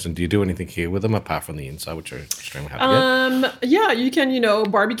coconuts, and do you do anything here with them apart from the inside, which are extremely happy to get? Yeah, you can,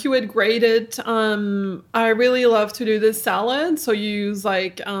 barbecue it, grate it. I really love to do this salad. So you use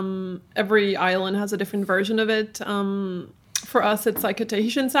like every island has a different version of it. For us, it's like a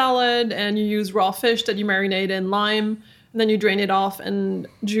Tahitian salad, and you use raw fish that you marinate in lime. And then you drain it off and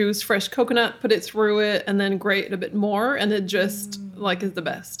juice fresh coconut, put it through it, and then grate it a bit more. And it just like is the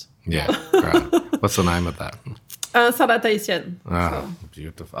best. Yeah, right. What's the name of that? Salad Tahitian. Ah,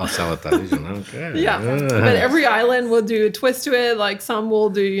 beautiful. I'll sell it Tahitian. Okay. Yeah. But every island will do a twist to it. Like some will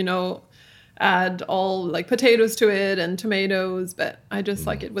do, add all like potatoes to it and tomatoes. But I just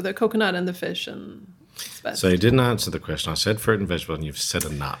like it with a coconut and the fish, and it's best. So you didn't answer the question. I said fruit and vegetable, and you've said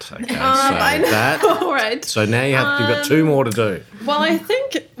a nut. Okay, I know. that. All right. So now you've got two more to do. Well, I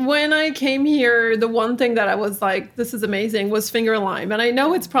think when I came here, the one thing that I was like, this is amazing, was finger lime. And I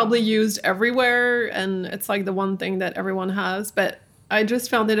know it's probably used everywhere, and it's like the one thing that everyone has, but I just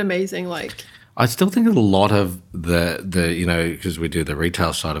found it amazing. Like, I still think a lot of the because we do the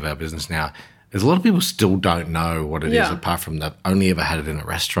retail side of our business now, there's a lot of people still don't know what it is apart from they've only ever had it in a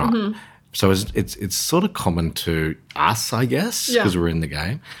restaurant. Mm-hmm. So it's sort of common to us, I guess, because we're in the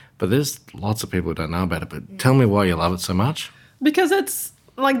game. But there's lots of people who don't know about it. But tell me why you love it so much. Because it's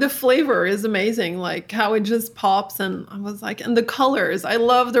like the flavor is amazing, like how it just pops. And I was like, and the colors, I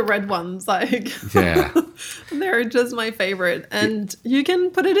love the red ones. Like, Yeah. they're just my favorite. And you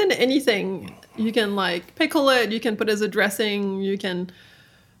can put it in anything. You can like pickle it. You can put it as a dressing. You can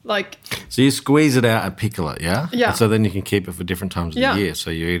like... So you squeeze it out and pickle it, yeah? Yeah. And so then you can keep it for different times of Yeah. the year.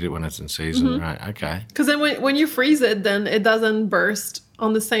 So you eat it when it's in season, right? Okay. Because then when you freeze it, then it doesn't burst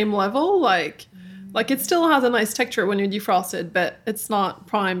on the same level. Like it still has a nice texture when you defrost it, but it's not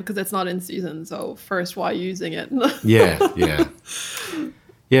prime because it's not in season. So first, why using it? Yeah.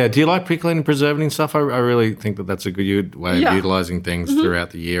 Yeah, do you like pickling and preserving stuff? I really think that that's a good way of utilising things throughout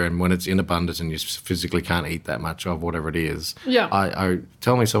the year. And when it's in abundance and you physically can't eat that much of whatever it is, I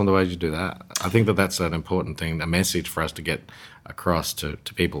tell me some of the ways you do that. I think that that's an important thing, a message for us to get across to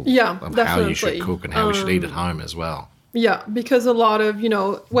people of how you should cook and how we should eat at home as well. Yeah, because a lot of,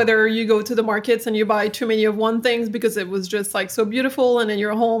 whether you go to the markets and you buy too many of one things because it was just like so beautiful, and then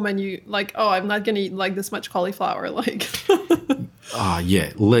you're home and you like, oh, I'm not going to eat like this much cauliflower. Like, Oh,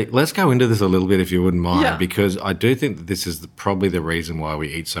 yeah. Let's go into this a little bit if you wouldn't mind, because I do think that this is probably the reason why we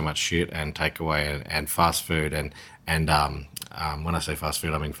eat so much shit and takeaway and fast food. And when I say fast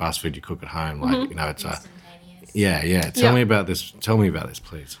food, I mean fast food you cook at home. Like, it's a... Yeah. Tell me about this. Tell me about this,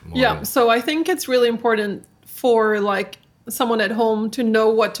 please. So I think it's really important for like someone at home to know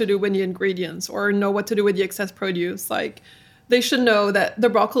what to do with the ingredients or know what to do with the excess produce. Like, they should know that the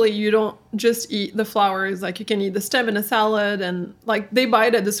broccoli, you don't just eat the flowers. Like, you can eat the stem in a salad, and like they buy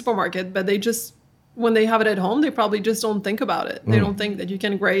it at the supermarket, but they just, when they have it at home, they probably just don't think about it. They don't think that you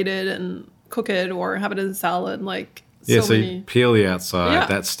can grate it and cook it or have it as a salad. Like, so you peel the outside,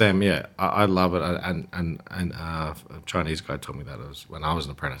 that stem, I love it. And a Chinese guy told me that when I was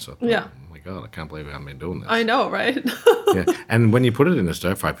an apprentice. I thought, oh my God, I can't believe I haven't been doing this. I know, right? And when you put it in the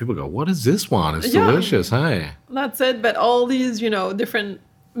stir fry, people go, what is this one? It's delicious, hey? That's it. But all these, different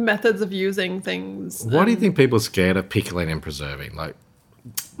methods of using things. Why do you think people are scared of pickling and preserving? Like,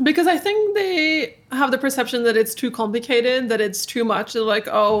 because I think they have the perception that it's too complicated, that it's too much. They're like,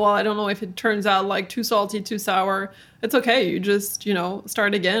 oh, well, I don't know if it turns out like too salty, too sour. It's okay. You just,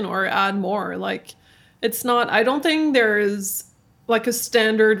 start again or add more. Like, it's not, I don't think there's like a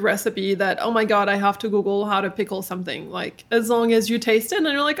standard recipe that, oh my God, I have to Google how to pickle something. Like, as long as you taste it and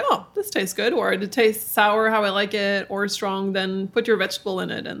you're like, oh, this tastes good, or it tastes sour how I like it, or strong, then put your vegetable in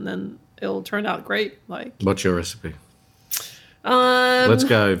it and then it'll turn out great. Like, What's your recipe? Let's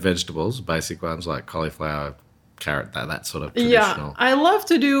go vegetables, basic ones like cauliflower, carrot, that sort of traditional. Yeah, I love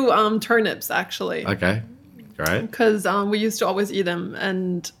to do turnips, actually. Okay, great. Because we used to always eat them.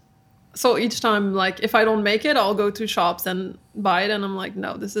 And so each time, like, if I don't make it, I'll go to shops and buy it. And I'm like,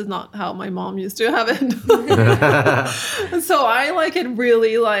 no, this is not how my mom used to have it. So I like it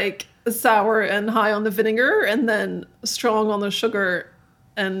really, like, sour and high on the vinegar and then strong on the sugar,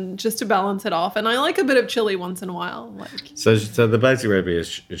 and just to balance it off. And I like a bit of chili once in a while. Like, So the basic recipe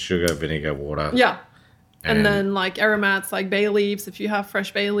is sugar, vinegar, water. yeah. And then, like, aromats, like bay leaves, if you have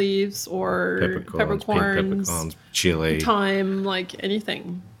fresh bay leaves, or peppercorns, chili, thyme, like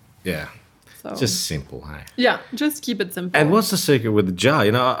anything. Yeah. So Just simple, hey? yeah, just keep it simple. And what's the secret with the jar?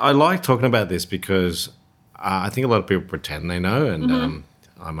 You know, I like talking about this because I think a lot of people pretend they know, and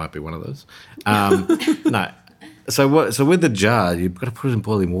I might be one of those. No. So with the jar, you've got to put it in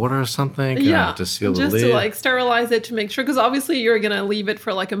boiling water or something, to seal the lid. Just to like sterilize it to make sure, because obviously you're gonna leave it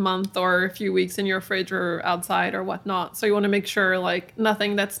for like a month or a few weeks in your fridge or outside or whatnot. So you want to make sure like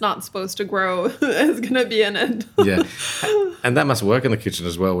nothing that's not supposed to grow is gonna be in it. Yeah, and that must work in the kitchen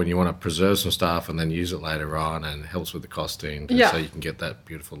as well when you want to preserve some stuff and then use it later on, and helps with the costing. So you can get that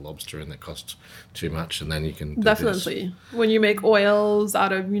beautiful lobster in that costs too much, and then you can do definitely this. When you make oils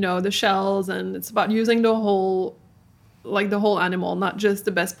out of the shells, and it's about using the whole animal, not just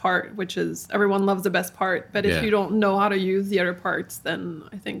the best part, which is everyone loves the best part. But if you don't know how to use the other parts, then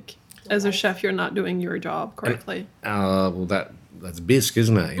I think as a chef, you're not doing your job correctly. Well, that's bisque,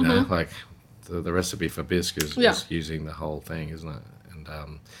 isn't it? You know, like the recipe for bisque is using the whole thing, isn't it?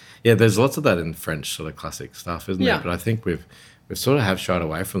 And there's lots of that in French sort of classic stuff, isn't there? But I think we've sort of have shied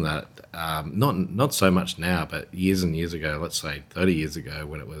away from that. Not so much now, but years and years ago, let's say 30 years ago,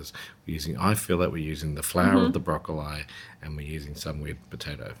 when it was I feel that we're using the flour of the broccoli, and we're using some weird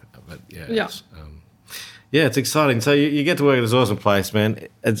potato. But it's exciting. So you get to work at this awesome place, man.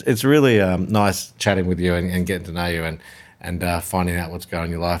 It's really nice chatting with you and getting to know you and finding out what's going on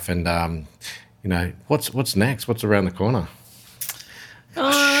in your life. And what's next? What's around the corner?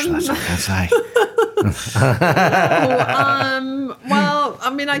 That's what I can say. Well, I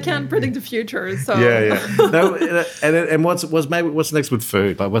mean, I can't predict the future, so No, and what's next with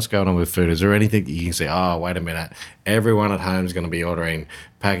food? Like, what's going on with food? Is there anything that you can say? Oh, wait a minute, everyone at home is going to be ordering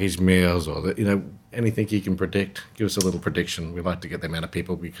packaged meals, or anything you can predict? Give us a little prediction. We like to get them out of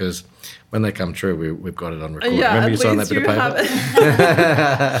people because when they come true, we've got it on record. Remember you signed that bit of paper?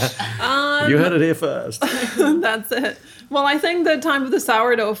 You heard it here first. That's it. Well, I think the time of the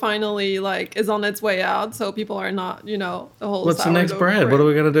sourdough finally is on its way out, so people are not, the whole. What's the next brand? What are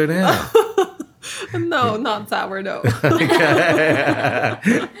we going to do now? No, not sourdough.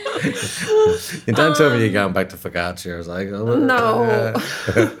 You don't tell me you're going back to focaccia. I was like, no.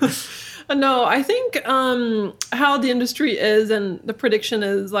 No, I think how the industry is and the prediction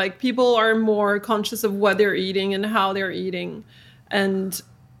is people are more conscious of what they're eating and how they're eating, and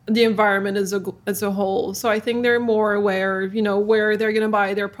the environment as a whole. So I think they're more aware of, where they're going to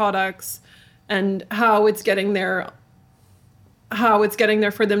buy their products and how it's getting there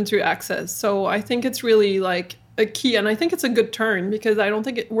for them to access. So I think it's really a key, and I think it's a good turn, because I don't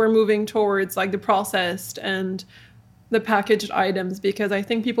think we're moving towards the processed and the packaged items, because I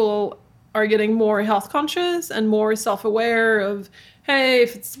think people are getting more health conscious and more self-aware of, hey,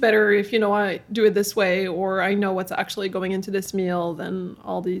 if it's better if, I do it this way, or I know what's actually going into this meal than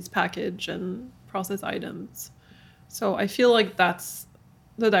all these packaged and processed items. So I feel like that's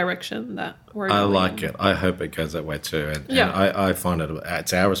the direction that we're going. I like it. I hope it goes that way too. And I find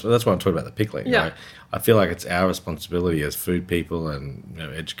it's our responsibility. That's why I'm talking about the pickling. Yeah. Right? I feel like it's our responsibility as food people and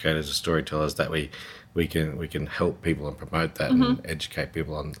educators and storytellers that we can help people and promote that and educate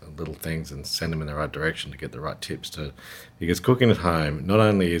people on little things and send them in the right direction to get the right tips because cooking at home, not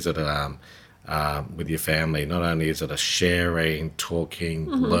only is it with your family, not only is it a sharing, talking,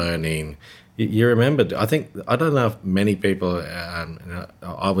 learning. You remember, I don't know if many people,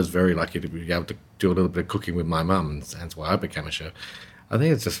 I was very lucky to be able to do a little bit of cooking with my mum, and that's why I became a chef. I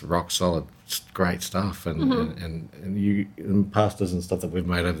think it's just rock solid, great stuff, and pastas and stuff that we've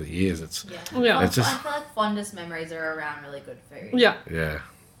made over the years. It's just. I feel like fondest memories are around really good food. Yeah. Yeah.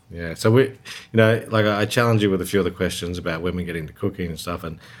 Yeah, so like I challenge you with a few of the questions about women getting into cooking and stuff,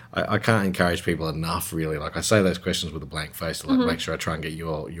 and I can't encourage people enough, really. Like I say those questions with a blank face to make sure I try and get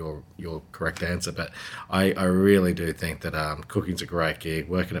your correct answer, but I really do think that cooking's a great gig.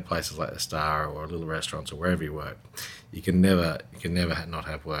 Working at places like the Star or little restaurants or wherever you work, you can never not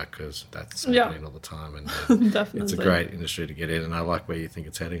have work, because that's happening all the time, and Definitely. it's a great industry to get in, and I like where you think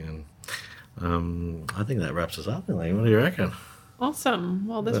it's heading, and I think that wraps us up, Elaine. What do you reckon? Awesome.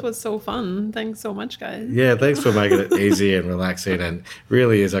 Well, this was so fun. Thanks so much, guys. Yeah, thanks for making it easy and relaxing. And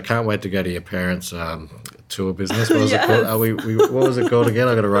really is, I can't wait to go to your parents' tour business. What was it called? What was it called again?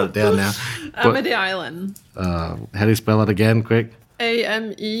 I've got to write it down now. Amity Island. How do you spell it again, quick?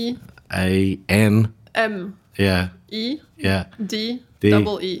 AME. AN. M. Yeah. E. Yeah. D. D.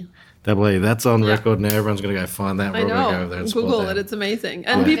 Double E. Double E. That's on record now. Everyone's going to go find that. I know. Go over there and Google it. It's amazing.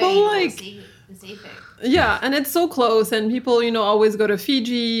 And people like... Yeah, and it's so close, and people, always go to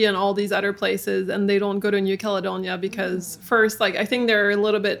Fiji and all these other places, and they don't go to New Caledonia because first, like, I think they're a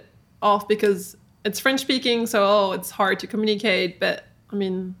little bit off because it's French speaking, so it's hard to communicate, but I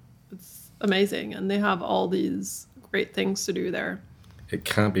mean, it's amazing, and they have all these great things to do there. It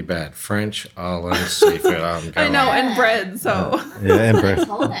can't be bad. French, island, seafood. I know, and bread, so. Yeah, and bread.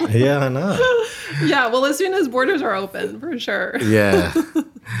 Yeah, I know. Yeah, well, as soon as borders are open, for sure. Yeah.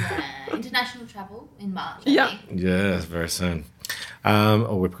 International travel in March. Yeah. Yes, very soon.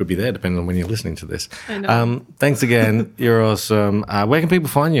 Or we could be there, depending on when you're listening to this. I know. Thanks again. You're awesome. Where can people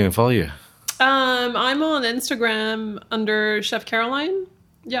find you and follow you? I'm on Instagram under Chef Carolyne.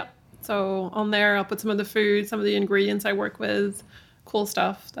 Yeah. So on there, I'll put some of the food, some of the ingredients I work with, cool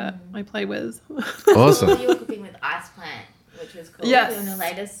stuff that I play with. Awesome. You were cooking with ice plant, which was cool. Yes. Doing the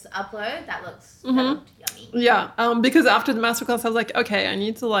latest upload, that looked yummy. Yeah. Because after the masterclass, I was like, okay, I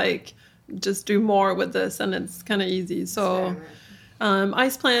need to just do more with this, and it's kind of easy. So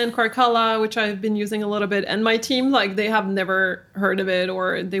ice plant, Carcala, which I've been using a little bit, and my team, they have never heard of it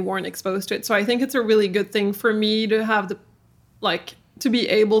or they weren't exposed to it. So I think it's a really good thing for me to have to be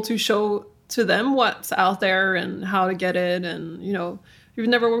able to show to them what's out there and how to get it. And, if you've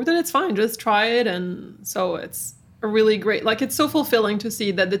never worked with it, it's fine. Just try it. And so it's a really great, it's so fulfilling to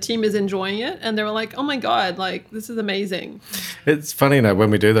see that the team is enjoying it. And they were like, oh my God, this is amazing. It's funny, when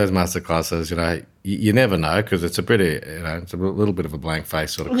we do those masterclasses, you never know, because it's a pretty, it's a little bit of a blank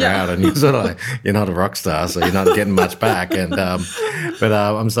face sort of crowd, and you're sort of you're not a rock star, so you're not getting much back. And but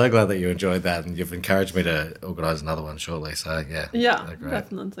I'm so glad that you enjoyed that, and you've encouraged me to organise another one shortly. So yeah,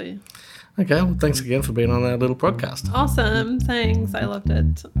 definitely. Okay, well, thanks again for being on our little podcast. Awesome, thanks. I loved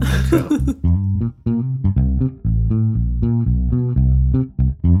it. Cool.